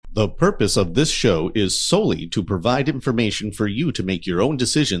The purpose of this show is solely to provide information for you to make your own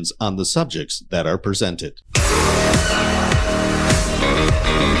decisions on the subjects that are presented.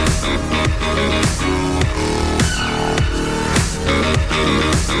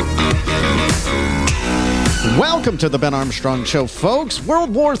 Welcome to the Ben Armstrong Show, folks.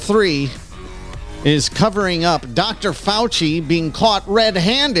 World War III is covering up Dr. Fauci being caught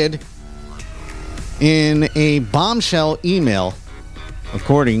red-handed in a bombshell email,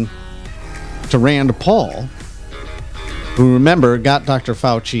 according to Rand Paul, who, remember, got Dr.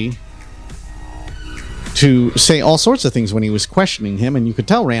 Fauci to say all sorts of things when he was questioning him, and you could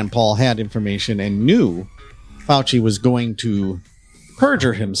tell Rand Paul had information and knew Fauci was going to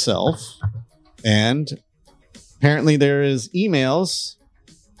perjure himself. And apparently there is emails,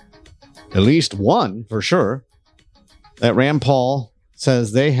 at least one for sure, that Rand Paul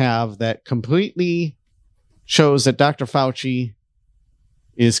says they have that completely shows that Dr. Fauci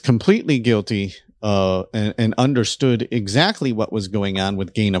is completely guilty and understood exactly what was going on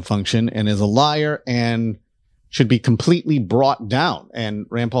with gain of function and is a liar and should be completely brought down. And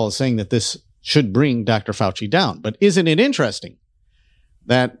Rand Paul is saying that this should bring Dr. Fauci down. But isn't it interesting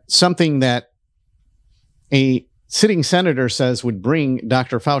that something that a sitting senator says would bring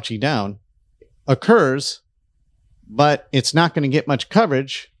Dr. Fauci down occurs, but it's not going to get much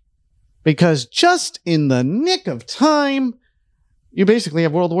coverage because just in the nick of time, you basically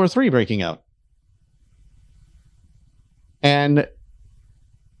have World War III breaking out. And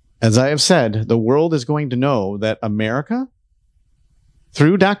as I have said, the world is going to know that America,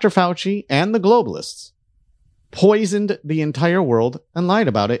 through Dr. Fauci and the globalists, poisoned the entire world and lied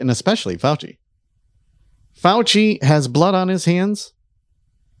about it, and especially Fauci. Fauci has blood on his hands.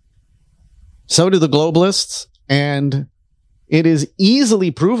 So do the globalists. And it is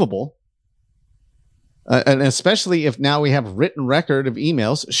easily provable, and especially if now we have written record of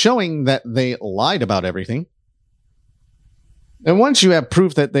emails showing that they lied about everything. And once you have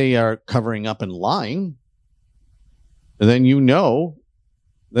proof that they are covering up and lying, then you know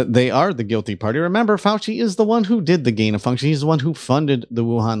that they are the guilty party. Remember, Fauci is the one who did the gain of function. He's the one who funded the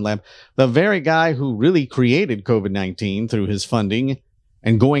Wuhan lab. The very guy who really created COVID-19 through his funding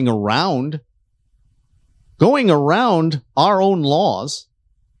and going around our own laws.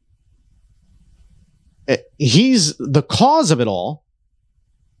 He's the cause of it all.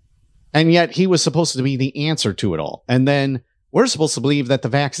 And yet he was supposed to be the answer to it all. And then we're supposed to believe that the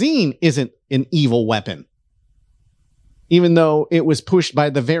vaccine isn't an evil weapon, even though it was pushed by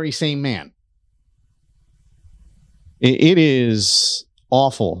the very same man. It is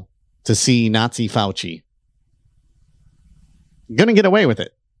awful to see Nazi Fauci gonna get away with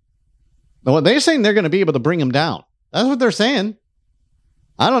it. Well, they're saying they're going to be able to bring him down. That's what they're saying.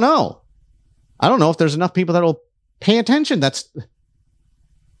 I don't know. I don't know if there's enough people that will pay attention. That's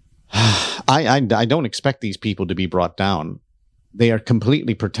I don't expect these people to be brought down. They are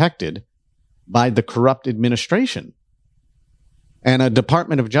completely protected by the corrupt administration and a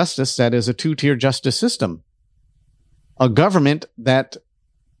Department of Justice that is a two-tier justice system. A government that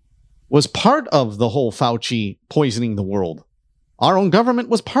was part of the whole Fauci poisoning the world. Our own government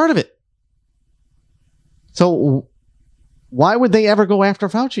was part of it. So why would they ever go after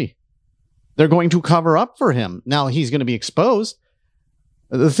Fauci? They're going to cover up for him. Now he's going to be exposed.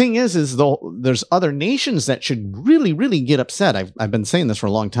 The thing is there's other nations that should really, really get upset. I've been saying this for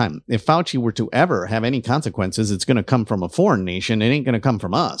a long time. If Fauci were to ever have any consequences, it's going to come from a foreign nation. It ain't going to come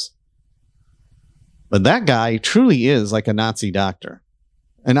from us. But that guy truly is like a Nazi doctor.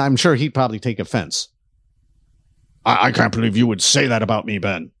 And I'm sure he'd probably take offense. I can't believe you would say that about me,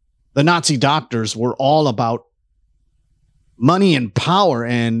 Ben. The Nazi doctors were all about money and power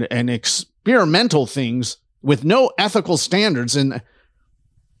and experimental things with no ethical standards. And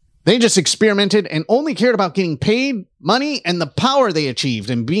they just experimented and only cared about getting paid money and the power they achieved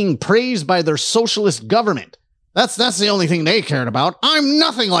and being praised by their socialist government. That's the only thing they cared about. I'm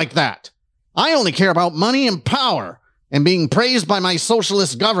nothing like that. I only care about money and power and being praised by my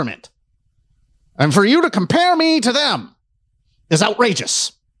socialist government. And for you to compare me to them is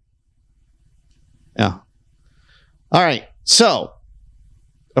outrageous. Yeah. All right. So,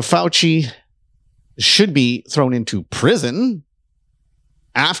 Fauci should be thrown into prison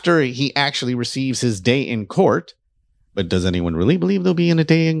after he actually receives his day in court. But does anyone really believe there'll be in a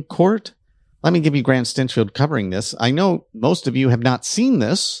day in court? Let me give you Grant Stinchfield covering this. I know most of you have not seen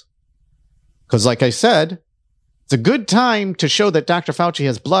this because, like I said, it's a good time to show that Dr. Fauci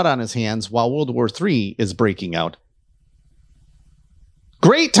has blood on his hands while World War III is breaking out.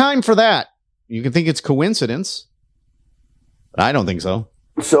 Great time for that. You can think it's coincidence, but I don't think so.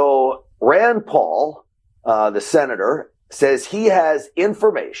 So Rand Paul, the senator, says he has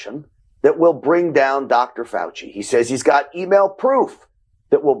information that will bring down Dr. Fauci. He says he's got email proof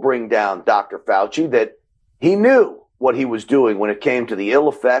that will bring down Dr. Fauci, that he knew what he was doing when it came to the ill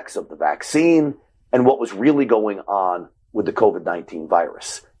effects of the vaccine and what was really going on with the COVID-19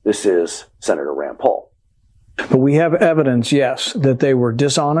 virus. This is Senator Rand Paul. But we have evidence, yes, that they were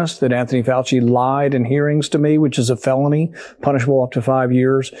dishonest, that Anthony Fauci lied in hearings to me, which is a felony, punishable up to 5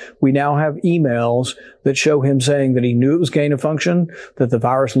 years. We now have emails that show him saying that he knew it was gain of function, that the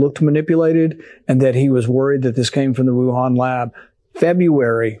virus looked manipulated, and that he was worried that this came from the Wuhan lab.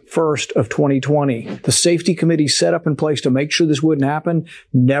 February 1st of 2020, the safety committee set up in place to make sure this wouldn't happen,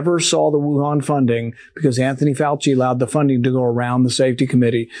 never saw the Wuhan funding because Anthony Fauci allowed the funding to go around the safety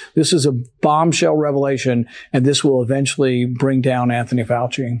committee. This is a bombshell revelation, and this will eventually bring down Anthony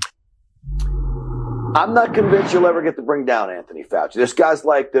Fauci. I'm not convinced you'll ever get to bring down Anthony Fauci. This guy's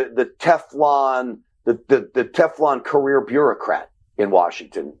like the Teflon, the Teflon career bureaucrat in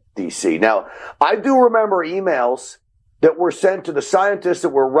Washington, D.C. Now, I do remember emails that were sent to the scientists that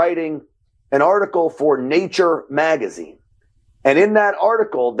were writing an article for Nature magazine. And in that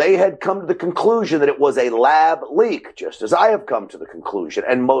article, they had come to the conclusion that it was a lab leak, just as I have come to the conclusion.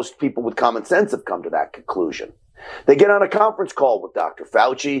 And most people with common sense have come to that conclusion. They get on a conference call with Dr.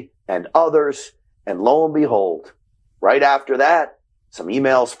 Fauci and others, and lo and behold, right after that, some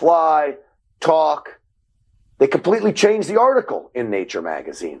emails fly, talk. They completely changed the article in Nature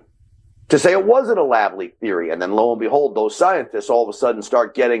magazine to say it wasn't a lab leak theory. And then lo and behold, those scientists all of a sudden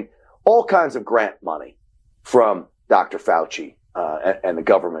start getting all kinds of grant money from Dr. Fauci and the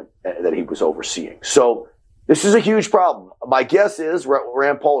government that he was overseeing. So this is a huge problem. My guess is what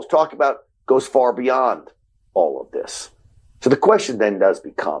Rand Paul is talking about goes far beyond all of this. So the question then does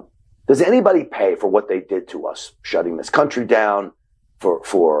become, does anybody pay for what they did to us, shutting this country down,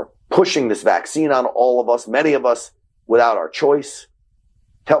 for pushing this vaccine on all of us, many of us without our choice?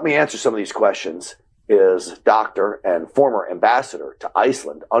 To help me answer some of these questions is doctor and former ambassador to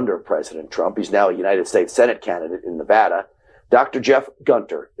Iceland under President Trump. He's now a United States Senate candidate in Nevada. Dr. Jeff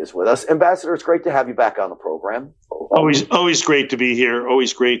Gunter is with us. Ambassador, it's great to have you back on the program. Always great to be here.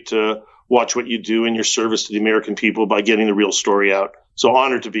 Always great to watch what you do in your service to the American people by getting the real story out. So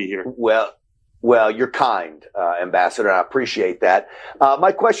honored to be here. Well, you're kind, Ambassador, and I appreciate that.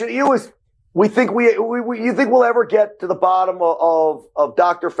 My question to you is, you think we'll ever get to the bottom of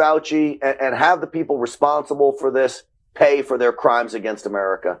Dr. Fauci and have the people responsible for this pay for their crimes against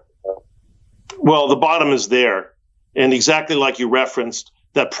America? Well, the bottom is there. And exactly like you referenced,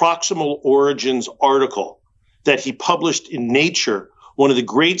 that Proximal Origins article that he published in Nature, one of the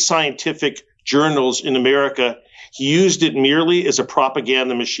great scientific journals in America, he used it merely as a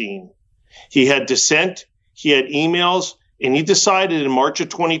propaganda machine. He had dissent, he had emails, and he decided in March of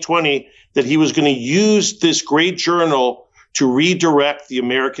 2020 that he was going to use this great journal to redirect the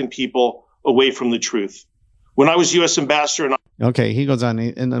American people away from the truth. When I was U.S. ambassador, okay, he goes on,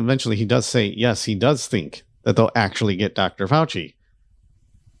 and eventually he does say, yes, he does think that they'll actually get Dr. Fauci.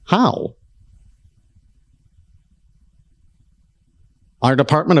 How? Our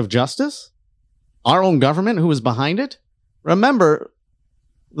Department of Justice? Our own government who is behind it? Remember,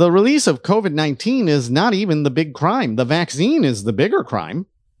 the release of COVID-19 is not even the big crime. The vaccine is the bigger crime.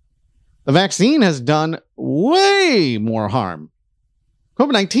 The vaccine has done way more harm.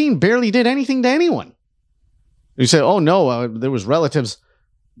 COVID-19 barely did anything to anyone. You say, oh no, there was relatives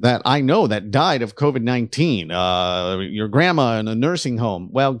that I know that died of COVID-19. Your grandma in a nursing home.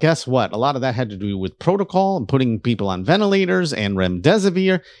 Well, guess what? A lot of that had to do with protocol and putting people on ventilators and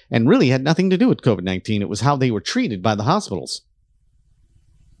remdesivir, and really had nothing to do with COVID-19. It was how they were treated by the hospitals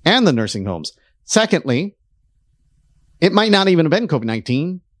and the nursing homes. Secondly, it might not even have been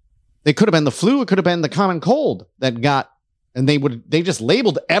COVID-19. It could have been the flu. It could have been the common cold that got, and they just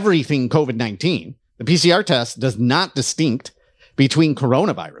labeled everything COVID-19. The PCR test does not distinct between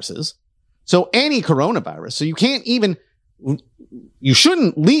coronaviruses. So any coronavirus. So you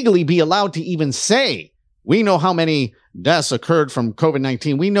shouldn't legally be allowed to even say, we know how many deaths occurred from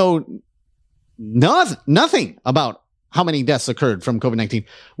COVID-19. We know nothing about how many deaths occurred from COVID-19.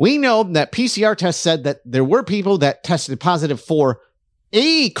 We know that PCR tests said that there were people that tested positive for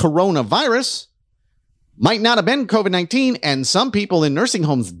a coronavirus, might not have been COVID-19, and some people in nursing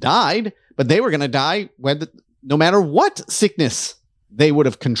homes died, but they were going to die no matter what sickness they would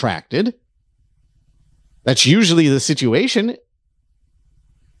have contracted. That's usually the situation.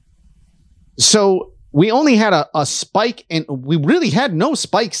 So we only had a spike, and we really had no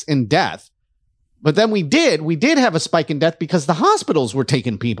spikes in death. But then we did have a spike in death because the hospitals were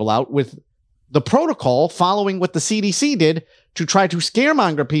taking people out with the protocol following what the CDC did to try to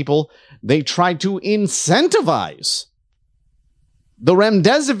scaremonger people. They tried to incentivize the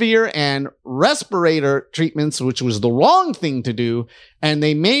remdesivir and respirator treatments, which was the wrong thing to do. And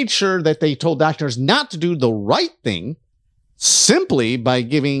they made sure that they told doctors not to do the right thing simply by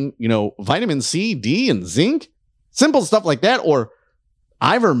giving, vitamin C, D, and zinc, simple stuff like that, or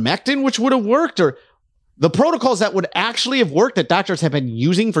ivermectin, which would have worked, or the protocols that would actually have worked that doctors have been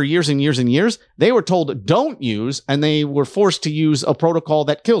using for years and years and years. They were told don't use, and they were forced to use a protocol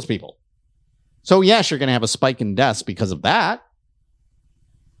that kills people. So yes, you're going to have a spike in deaths because of that.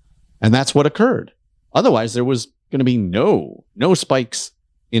 And that's what occurred. Otherwise, there was going to be no spikes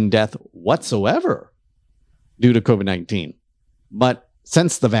in death whatsoever due to COVID-19. But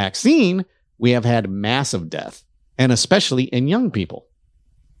since the vaccine, we have had massive death, and especially in young people.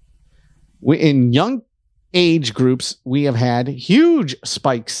 In young age groups, we have had huge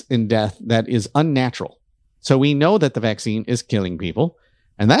spikes in death that is unnatural. So we know that the vaccine is killing people,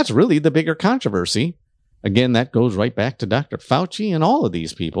 and that's really the bigger controversy. Again, that goes right back to Dr. Fauci and all of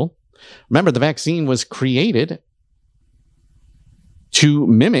these people. Remember, the vaccine was created to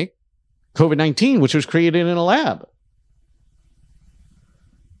mimic COVID-19, which was created in a lab.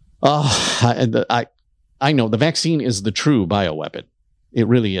 I know the vaccine is the true bioweapon. It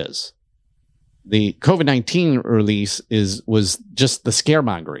really is. The COVID-19 release was just the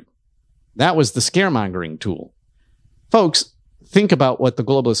scaremongering. That was the scaremongering tool. Folks, think about what the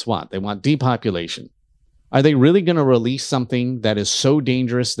globalists want. They want depopulation. Are they really going to release something that is so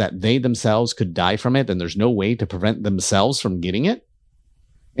dangerous that they themselves could die from it and there's no way to prevent themselves from getting it?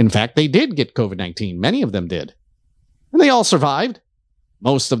 In fact, they did get COVID-19. Many of them did. And they all survived.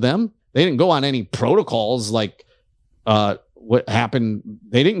 Most of them. They didn't go on any protocols like what happened.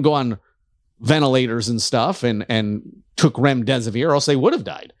 They didn't go on ventilators and stuff and took remdesivir, or else they would have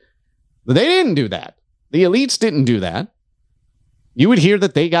died. But they didn't do that. The elites didn't do that. You would hear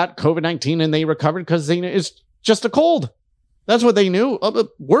that they got COVID-19 and they recovered because it's just a cold. That's what they knew.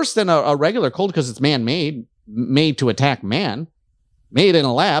 Worse than a regular cold because it's man-made, made to attack man, made in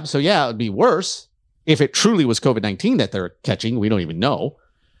a lab. So yeah, it would be worse if it truly was COVID-19 that they're catching. We don't even know.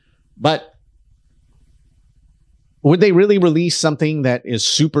 But would they really release something that is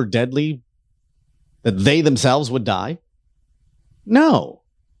super deadly that they themselves would die? No.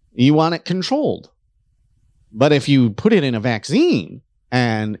 You want it controlled. But if you put it in a vaccine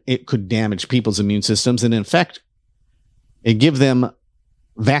and it could damage people's immune systems and in fact, it give them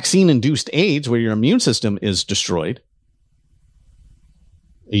vaccine-induced AIDS where your immune system is destroyed,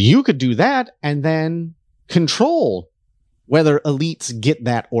 you could do that and then control whether elites get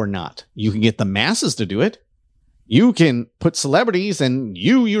that or not. You can get the masses to do it. You can put celebrities and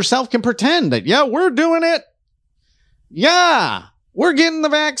you yourself can pretend that, yeah, we're doing it. Yeah, we're getting the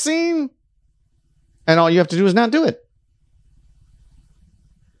vaccine. And all you have to do is not do it.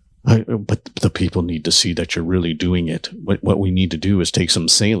 But the people need to see that you're really doing it. What we need to do is take some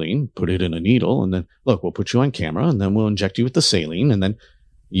saline, put it in a needle, and then, look, we'll put you on camera, and then we'll inject you with the saline, and then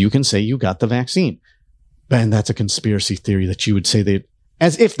you can say you got the vaccine. And that's a conspiracy theory that you would say that,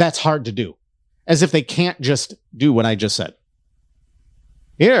 as if that's hard to do. As if they can't just do what I just said.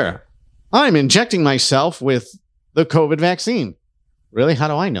 Here, I'm injecting myself with the COVID vaccine. Really? How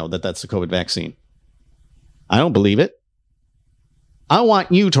do I know that that's the COVID vaccine? I don't believe it. I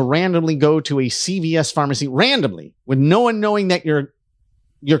want you to randomly go to a CVS pharmacy, randomly, with no one knowing that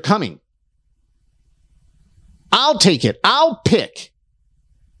you're coming. I'll take it. I'll pick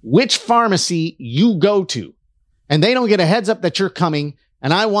which pharmacy you go to. And they don't get a heads up that you're coming.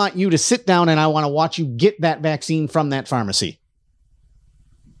 And I want you to sit down and I want to watch you get that vaccine from that pharmacy.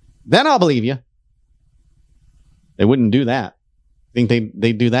 Then I'll believe you. They wouldn't do that. Think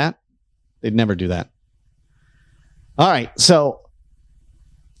they'd do that? They'd never do that. All right, so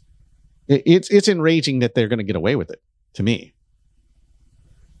it's enraging that they're going to get away with it, to me.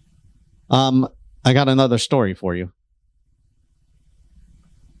 I got another story for you.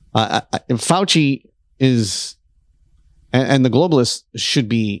 Fauci is, and the globalists should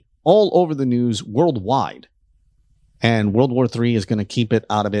be all over the news worldwide. And World War III is going to keep it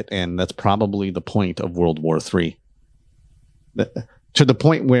out of it, and that's probably the point of World War III. To the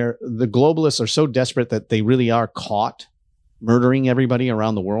point where the globalists are so desperate that they really are caught murdering everybody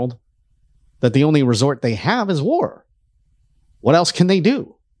around the world, that the only resort they have is war. What else can they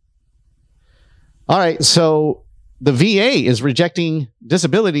do? All right, so the VA is rejecting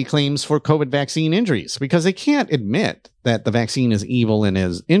disability claims for COVID vaccine injuries because they can't admit that the vaccine is evil and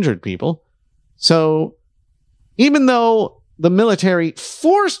has injured people. So even though the military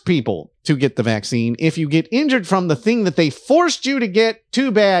forced people to get the vaccine, if you get injured from the thing that they forced you to get, too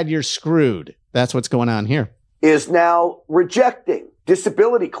bad, you're screwed. That's what's going on here. Is now rejecting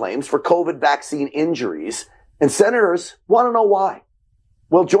disability claims for COVID vaccine injuries. And senators want to know why.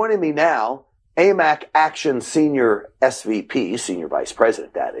 Well, joining me now, AMAC Action Senior SVP, Senior Vice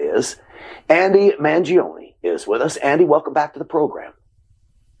President, that is, Andy Mangione is with us. Andy, welcome back to the program.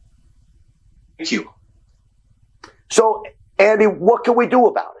 Thank you. So, Andy, what can we do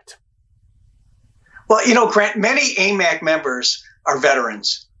about it? Well, you know, Grant, many AMAC members are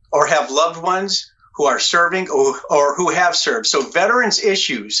veterans or have loved ones who are serving or who have served. So veterans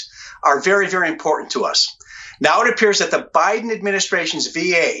issues are very, very important to us. Now it appears that the Biden administration's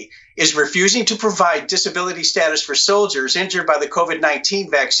VA is refusing to provide disability status for soldiers injured by the COVID-19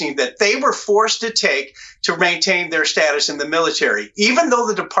 vaccine that they were forced to take to maintain their status in the military, even though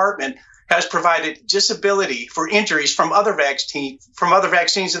the department has provided disability for injuries from other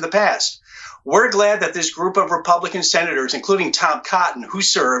vaccines in the past. We're glad that this group of Republican senators, including Tom Cotton, who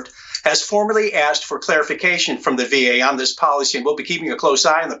served, has formally asked for clarification from the VA on this policy, and we'll be keeping a close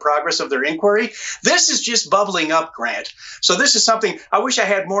eye on the progress of their inquiry. This is just bubbling up, Grant. So this is something I wish I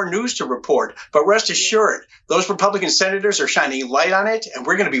had more news to report, but rest assured, those Republican senators are shining light on it, and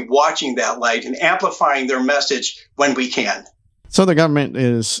we're going to be watching that light and amplifying their message when we can. So the government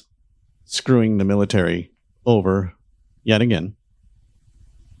is screwing the military over yet again.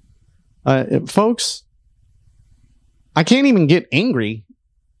 Folks, I can't even get angry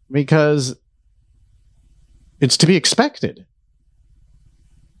because it's to be expected.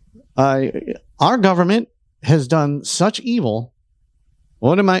 Our government has done such evil.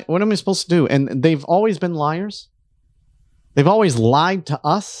 What am I supposed to do? And they've always been liars. They've always lied to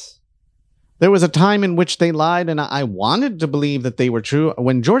us. There was a time in which they lied, and I wanted to believe that they were true.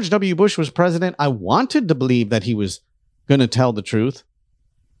 When George W. Bush was president, I wanted to believe that he was going to tell the truth.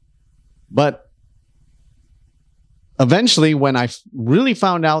 But eventually, when I really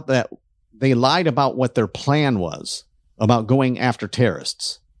found out that they lied about what their plan was, about going after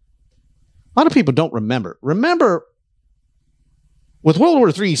terrorists, a lot of people don't remember. Remember, with World War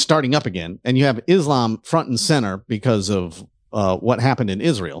III starting up again, and you have Islam front and center because of what happened in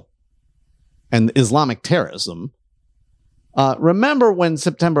Israel and Islamic terrorism, remember when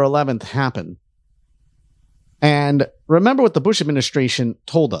September 11th happened, and remember what the Bush administration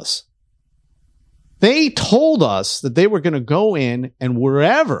told us. They told us that they were going to go in, and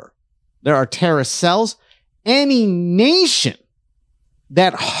wherever there are terrorist cells, any nation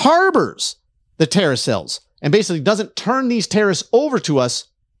that harbors the terrorist cells and basically doesn't turn these terrorists over to us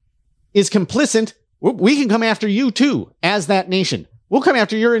is complicit. We can come after you too, as that nation. We'll come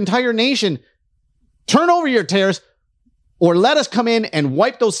after your entire nation. Turn over your terrorists, or let us come in and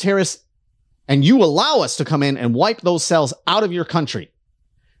wipe those terrorists, and you allow us to come in and wipe those cells out of your country.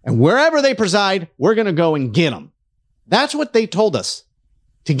 And wherever they preside, we're going to go and get them. That's what they told us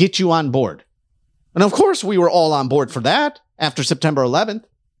to get you on board. And of course, we were all on board for that after September 11th.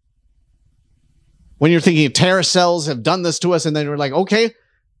 When you're thinking terrorist cells have done this to us, and then we're like, okay,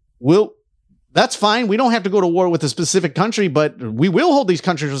 that's fine. We don't have to go to war with a specific country, but we will hold these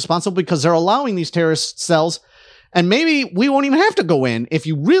countries responsible because they're allowing these terrorist cells. And maybe we won't even have to go in. If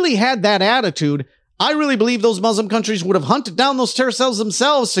you really had that attitude, I really believe those Muslim countries would have hunted down those terrorist cells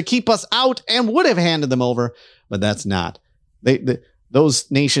themselves to keep us out and would have handed them over. But that's not. Those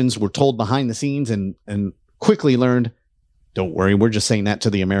nations were told behind the scenes and quickly learned, don't worry, we're just saying that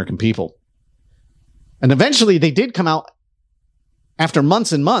to the American people. And eventually they did come out after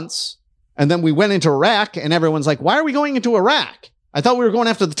months and months. And then we went into Iraq, and everyone's like, why are we going into Iraq? I thought we were going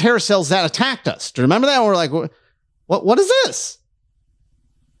after the terrorist cells that attacked us. Do you remember that? And we're like, what is this?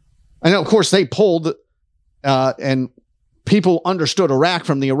 And of course, they pulled, and people understood Iraq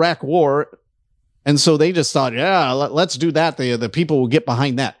from the Iraq War. And so they just thought, yeah, let's do that. The people will get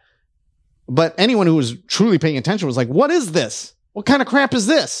behind that. But anyone who was truly paying attention was like, what is this? What kind of crap is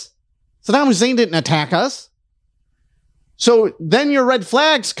this? Saddam Hussein didn't attack us. So then your red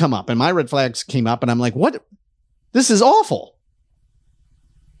flags come up, and my red flags came up, and I'm like, what? This is awful.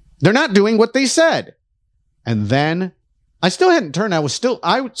 They're not doing what they said. And then I still hadn't turned.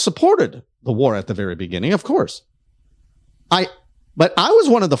 I supported the war at the very beginning, of course. But I was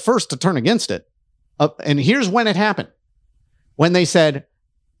one of the first to turn against it. And here's when it happened. When they said,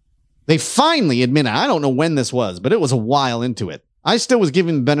 they finally admitted, I don't know when this was, but it was a while into it. I still was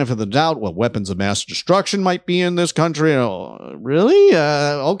giving the benefit of the doubt. Well, weapons of mass destruction might be in this country. Oh, really?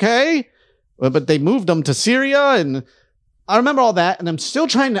 Okay. But they moved them to Syria, and I remember all that. And I'm still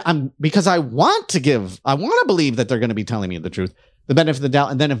trying to, because I want to believe that they're going to be telling me the truth, the benefit of the doubt.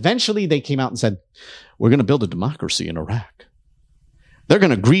 And then eventually they came out and said, we're going to build a democracy in Iraq. They're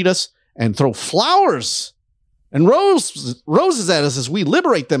going to greet us and throw flowers and roses at us as we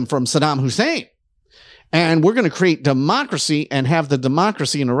liberate them from Saddam Hussein. And we're going to create democracy and have the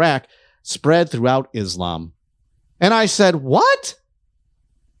democracy in Iraq spread throughout Islam. And I said, what?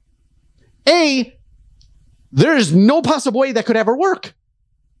 There's no possible way that could ever work.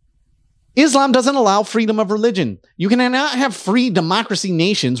 Islam doesn't allow freedom of religion. You cannot have free democracy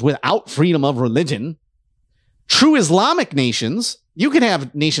nations without freedom of religion. True Islamic nations, you can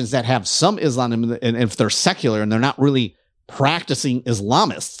have nations that have some Islam, and if they're secular and they're not really practicing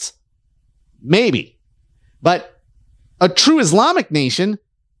Islamists, maybe. But a true Islamic nation,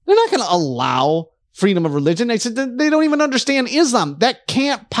 they're not going to allow freedom of religion. They said they don't even understand Islam. That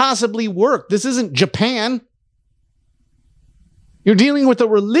can't possibly work. This isn't Japan. You're dealing with a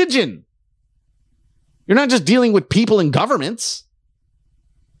religion. You're not just dealing with people and governments.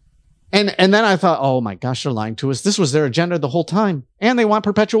 And then I thought, oh my gosh, they're lying to us. This was their agenda the whole time. And they want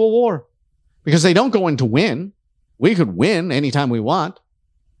perpetual war because they don't go in to win. We could win anytime we want.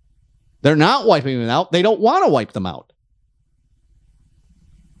 They're not wiping them out. They don't want to wipe them out.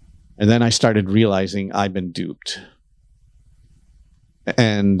 And then I started realizing I've been duped.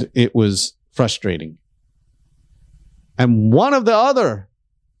 And it was frustrating. And one of the other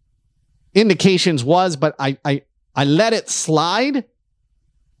indications was, but I let it slide,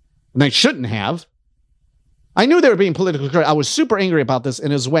 and I shouldn't have. I knew they were being politically correct. I was super angry about this,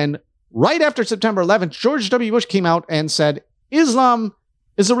 and it was when, right after September 11th, George W. Bush came out and said, Islam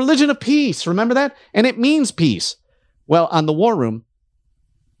is a religion of peace. Remember that? And it means peace. Well, on the War Room,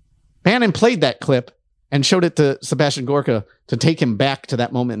 Bannon played that clip and showed it to Sebastian Gorka to take him back to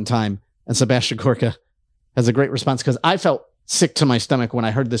that moment in time. And Sebastian Gorka has a great response because I felt sick to my stomach when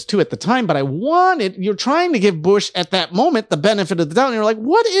I heard this too at the time, but you're trying to give Bush at that moment the benefit of the doubt. And you're like,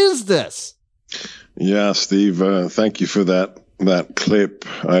 what is this? Yeah, Steve, thank you for that clip.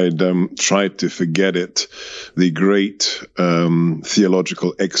 I'd tried to forget it. The great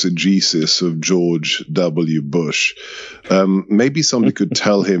theological exegesis of George W. Bush. Maybe somebody could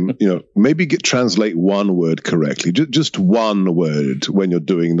tell him, maybe translate one word correctly, just one word when you're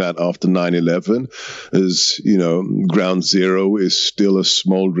doing that after 9/11, as, ground zero is still a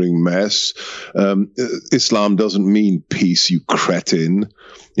smoldering mess. Islam doesn't mean peace, you cretin.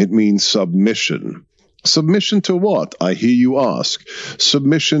 It means submission. Submission to what? I hear you ask.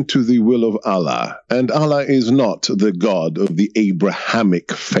 Submission to the will of Allah. And Allah is not the God of the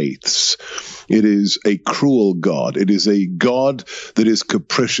Abrahamic faiths. It is a cruel God. It is a God that is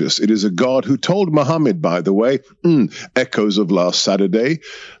capricious. It is a God who told Muhammad, by the way, echoes of last Saturday,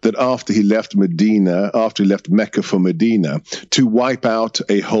 that after he left Mecca for Medina, to wipe out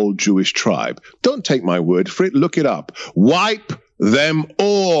a whole Jewish tribe. Don't take my word for it. Look it up. Wipe them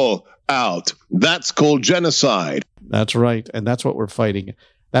all out. That's called genocide. That's right. And that's what we're fighting.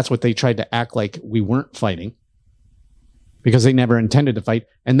 That's what they tried to act like we weren't fighting because they never intended to fight.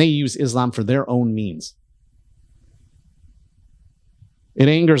 And they use Islam for their own means. It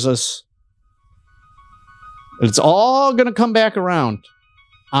angers us. It's all going to come back around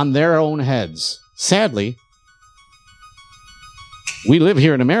on their own heads. Sadly, we live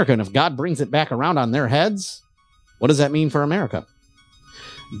here in America, and if God brings it back around on their heads, what does that mean for America?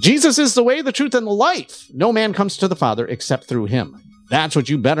 Jesus is the way, the truth, and the life. No man comes to the Father except through him. That's what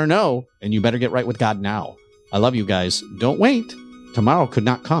you better know, and you better get right with God now. I love you guys. Don't wait. Tomorrow could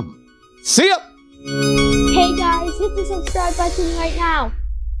not come. See ya! Hey guys, hit the subscribe button right now.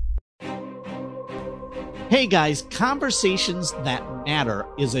 Hey guys, Conversations That Matter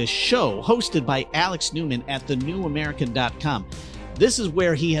is a show hosted by Alex Newman at thenewamerican.com. This is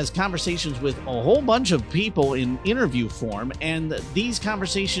where he has conversations with a whole bunch of people in interview form, and these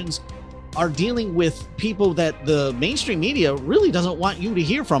conversations are dealing with people that the mainstream media really doesn't want you to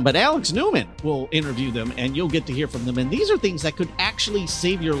hear from, but Alex Newman will interview them, and you'll get to hear from them. And these are things that could actually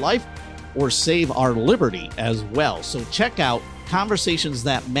save your life or save our liberty as well. So check out Conversations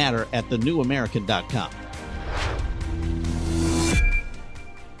That Matter at thenewamerican.com.